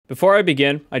Before I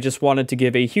begin, I just wanted to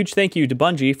give a huge thank you to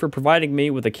Bungie for providing me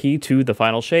with a key to the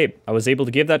final shape. I was able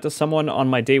to give that to someone on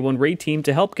my day 1 raid team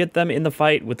to help get them in the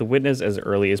fight with the witness as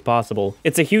early as possible.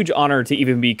 It's a huge honor to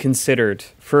even be considered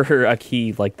for a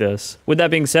key like this. With that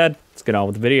being said, let's get on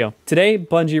with the video. Today,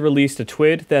 Bungie released a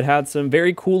TWID that had some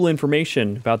very cool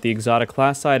information about the exotic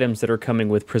class items that are coming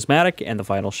with Prismatic and the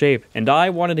final shape, and I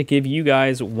wanted to give you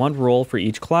guys one role for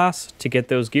each class to get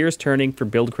those gears turning for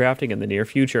build crafting in the near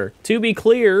future. To be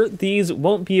clear, these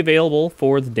won't be available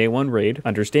for the day 1 raid,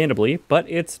 understandably, but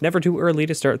it's never too early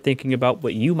to start thinking about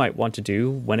what you might want to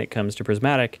do when it comes to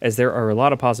Prismatic, as there are a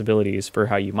lot of possibilities for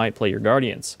how you might play your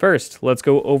Guardians. First, let's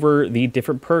go over the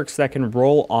different perks that can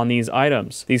roll on these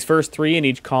items. These first 3 in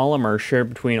each column are shared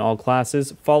between all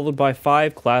classes, followed by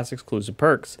 5 class exclusive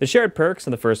perks. The shared perks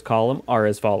in the first column are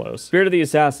as follows. Spirit of the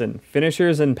Assassin.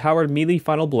 Finishers and powered melee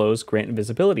final blows grant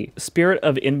invisibility. Spirit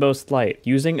of Inmost Light.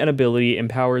 Using an ability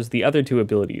empowers the other 2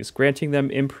 abilities, granting them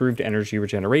improved energy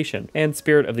regeneration. And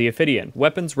Spirit of the Ophidian.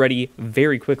 Weapons ready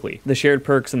very quickly. The shared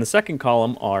perks in the second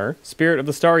column are Spirit of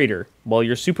the Star Eater. While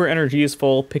your super energy is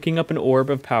full, picking up an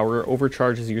orb of power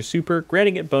overcharges your super,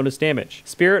 granting it bonus damage.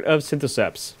 Spirit of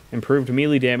Syntheseps. Improved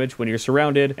melee damage when you're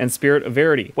surrounded, and Spirit of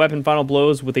Verity. Weapon final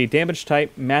blows with a damage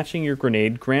type matching your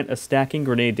grenade grant a stacking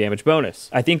grenade damage bonus.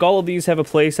 I think all of these have a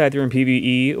place either in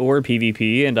PvE or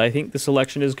PvP, and I think the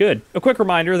selection is good. A quick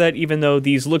reminder that even though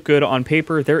these look good on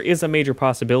paper, there is a major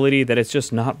possibility that it's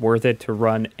just not worth it to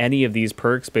run any of these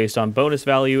perks based on bonus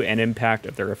value and impact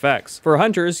of their effects. For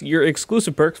hunters, your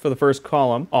exclusive perks for the first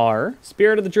column are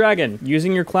Spirit of the Dragon.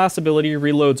 Using your class ability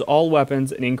reloads all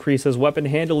weapons and increases weapon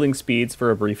handling speeds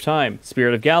for a brief time.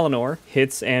 Spirit of Galanor.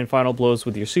 Hits and final blows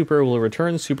with your super will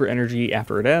return super energy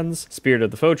after it ends. Spirit of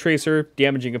the Foe Tracer.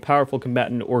 Damaging a powerful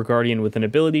combatant or guardian with an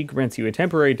ability grants you a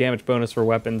temporary damage bonus for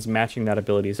weapons matching that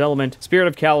ability's element. Spirit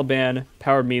of Caliban.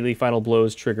 Powered melee final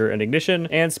blows trigger an ignition.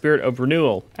 And Spirit of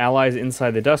Renewal. Allies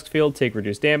inside the Dusk Field take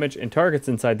reduced damage, and targets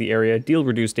inside the area deal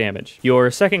reduced damage. Your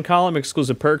second column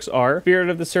exclusive perks are Spirit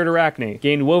of the Surturachne.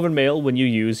 Gain woven mail when you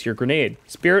use your grenade.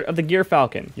 Spirit of the Gear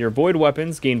Falcon. Your void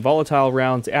weapons gain volatile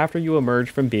rounds after you emerge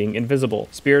from being invisible.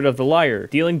 Spirit of the Liar.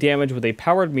 Dealing damage with a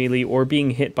powered melee or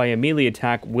being hit by a melee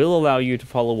attack will allow you to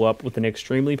follow up with an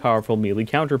extremely powerful melee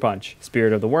counterpunch.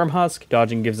 Spirit of the Wormhusk.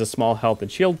 Dodging gives a small health and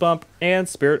shield bump. And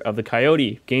Spirit of the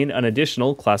Coyote. Gain an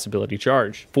additional class ability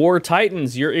charge. For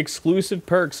Titans, your exclusive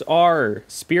perks are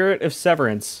Spirit of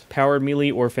Severance. Powered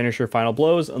melee or finisher final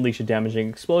blows unleash a damaging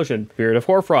explosion. Spirit of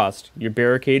Hoarfrost. Your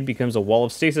barricade becomes a wall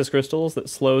of stasis crystals that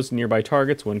slows nearby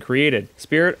targets when created.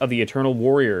 Spirit of the Eternal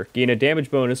Warrior. Gain a damage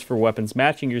bonus for weapons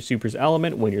matching your super's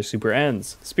element when your super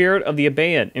ends. Spirit of the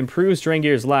Abeyant. Improves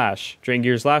Drangir's Lash.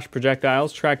 Drangir's Lash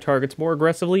projectiles track targets more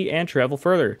aggressively and travel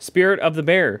further. Spirit of the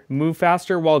Bear. Move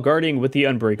faster while guarding with the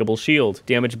Unbreakable Shield.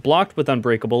 Damage blocked with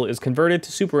Unbreakable is converted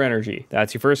to super energy.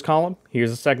 That's your first column.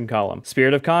 Here's the second column.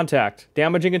 Spirit of Contact.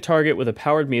 Damaging a target with a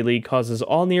powered melee causes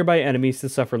all nearby enemies to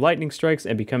suffer lightning strikes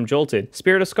and become jolted.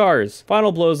 Spirit of Scars.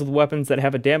 Final blows with weapons that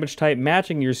have a damage type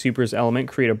matching your super's element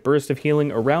create a burst of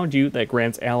healing around you that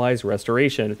grants allies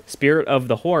restoration. Spirit of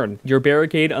the Horn. Your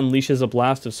barricade unleashes a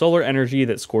blast of solar energy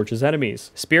that scorches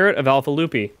enemies. Spirit of Alpha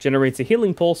Lupi. Generates a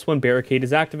healing pulse when barricade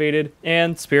is activated.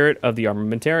 And Spirit of the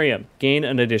Armamentarium. Gain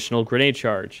an additional grenade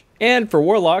charge. And for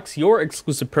Warlocks, your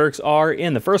exclusive perks are,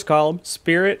 in the first column,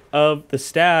 Spirit of the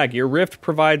Stag. Your Rift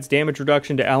provides damage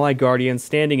reduction to ally guardians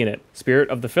standing in it. Spirit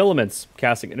of the Filaments.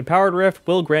 Casting an empowered Rift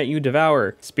will grant you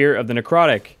Devour. Spirit of the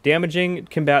Necrotic. Damaging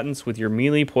combatants with your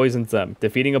melee poisons them.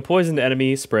 Defeating a poisoned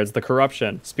enemy spreads the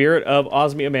corruption. Spirit of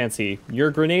Osmiomancy.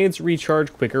 Your grenades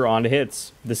recharge quicker on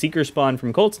hits. The Seeker spawn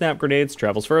from Cold Snap grenades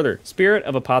travels further. Spirit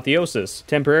of Apotheosis.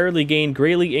 Temporarily gain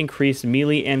greatly increased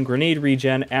melee and grenade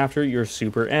regen after your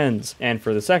super ends. And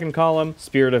for the second column,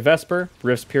 Spirit of Vesper.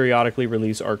 Rifts periodically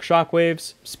release arc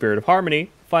shockwaves. Spirit of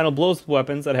Harmony. Final blows with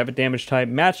weapons that have a damage type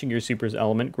matching your super's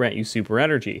element grant you super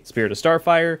energy. Spirit of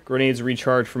Starfire. Grenades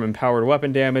recharge from empowered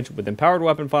weapon damage, with empowered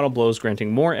weapon final blows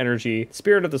granting more energy.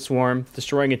 Spirit of the Swarm.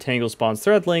 Destroying a tangle spawns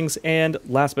threadlings. And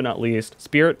last but not least,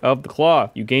 Spirit of the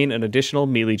Claw. You gain an additional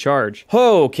melee charge.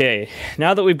 Okay,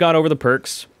 now that we've gone over the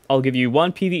perks, I'll give you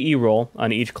one PvE role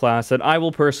on each class that I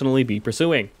will personally be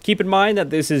pursuing. Keep in mind that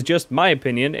this is just my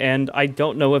opinion, and I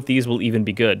don't know if these will even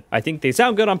be good. I think they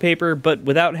sound good on paper, but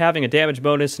without having a damage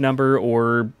bonus number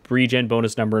or regen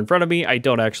bonus number in front of me, I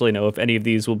don't actually know if any of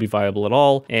these will be viable at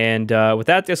all. And with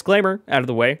that disclaimer out of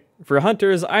the way, For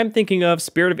hunters, I'm thinking of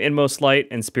Spirit of Inmost Light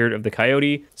and Spirit of the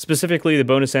Coyote, specifically the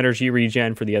bonus energy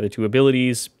regen for the other two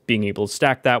abilities. Being able to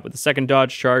stack that with the second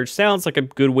dodge charge sounds like a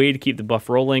good way to keep the buff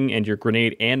rolling and your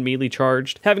grenade and melee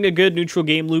charged. Having a good neutral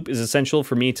game loop is essential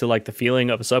for me to like the feeling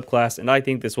of a subclass, and I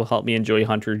think this will help me enjoy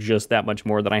Hunter just that much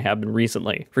more than I have been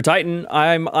recently. For Titan,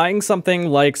 I'm eyeing something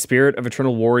like Spirit of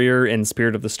Eternal Warrior and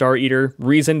Spirit of the Star Eater.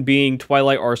 Reason being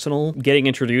Twilight Arsenal getting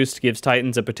introduced gives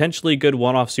Titans a potentially good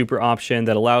one-off super option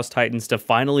that allows Titans to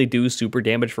finally do super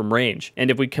damage from range.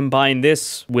 And if we combine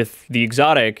this with the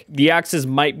exotic, the axes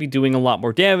might be doing a lot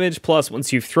more damage. Plus,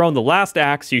 once you've thrown the last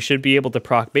axe, you should be able to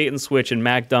proc bait and switch and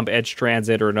mag dump edge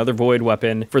transit or another void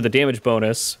weapon for the damage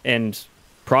bonus and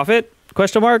profit?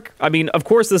 Question mark? I mean, of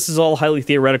course, this is all highly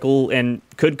theoretical and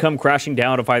could come crashing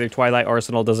down if either Twilight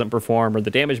Arsenal doesn't perform or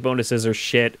the damage bonuses are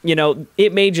shit. You know,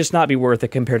 it may just not be worth it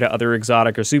compared to other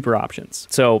exotic or super options.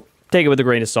 So take it with a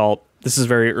grain of salt. This is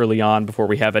very early on before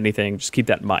we have anything. Just keep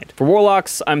that in mind. For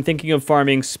Warlocks, I'm thinking of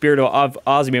farming Spirit of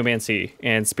Osmiomancy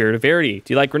and Spirit of Verity.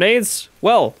 Do you like grenades?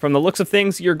 Well, from the looks of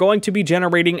things, you're going to be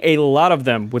generating a lot of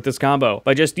them with this combo.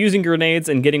 By just using grenades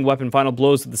and getting weapon final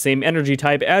blows with the same energy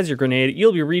type as your grenade,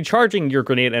 you'll be recharging your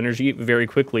grenade energy very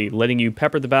quickly, letting you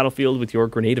pepper the battlefield with your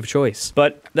grenade of choice.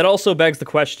 But that also begs the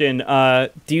question,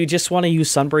 do you just want to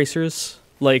use Sunbracers?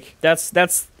 Like,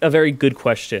 that's a very good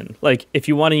question. Like, if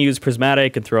you want to use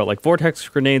prismatic and throw out like vortex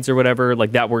grenades or whatever,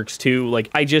 like that works too. Like,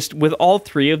 with all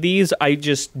three of these, I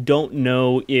just don't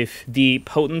know if the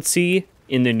potency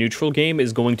in the neutral game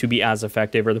is going to be as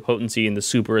effective, or the potency in the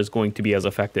super is going to be as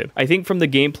effective. I think from the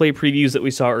gameplay previews that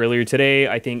we saw earlier today,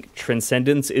 I think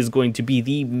Transcendence is going to be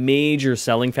the major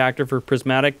selling factor for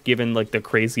Prismatic, given like the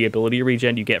crazy ability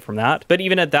regen you get from that. But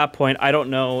even at that point, I don't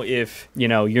know if, you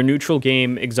know, your neutral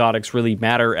game exotics really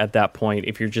matter at that point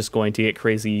if you're just going to get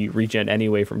crazy regen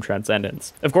anyway from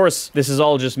Transcendence. Of course, this is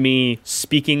all just me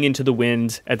speaking into the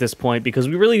wind at this point, because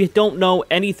we really don't know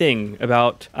anything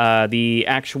about the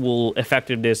actual effectiveness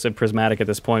of Prismatic at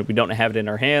this point. We don't have it in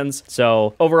our hands.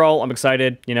 So overall, I'm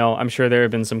excited. You know, I'm sure there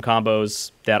have been some combos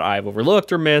that I've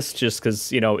overlooked or missed just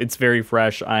because, you know, it's very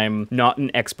fresh. I'm not an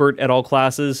expert at all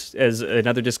classes. As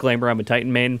another disclaimer, I'm a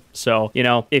Titan main. So, you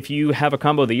know, if you have a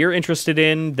combo that you're interested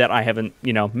in that I haven't,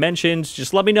 you know, mentioned,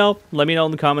 just let me know. Let me know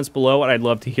in the comments below, and I'd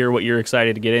love to hear what you're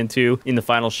excited to get into in the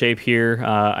final shape here.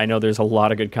 I know there's a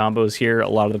lot of good combos here. A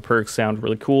lot of the perks sound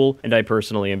really cool, and I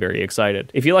personally am very excited.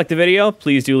 If you liked the video,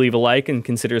 please do leave a like and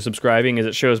consider subscribing, as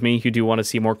it shows me you do want to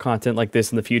see more content like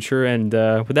this in the future. And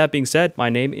with that being said, my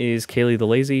name is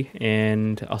KaylieTheLazy,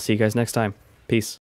 and I'll see you guys next time. Peace.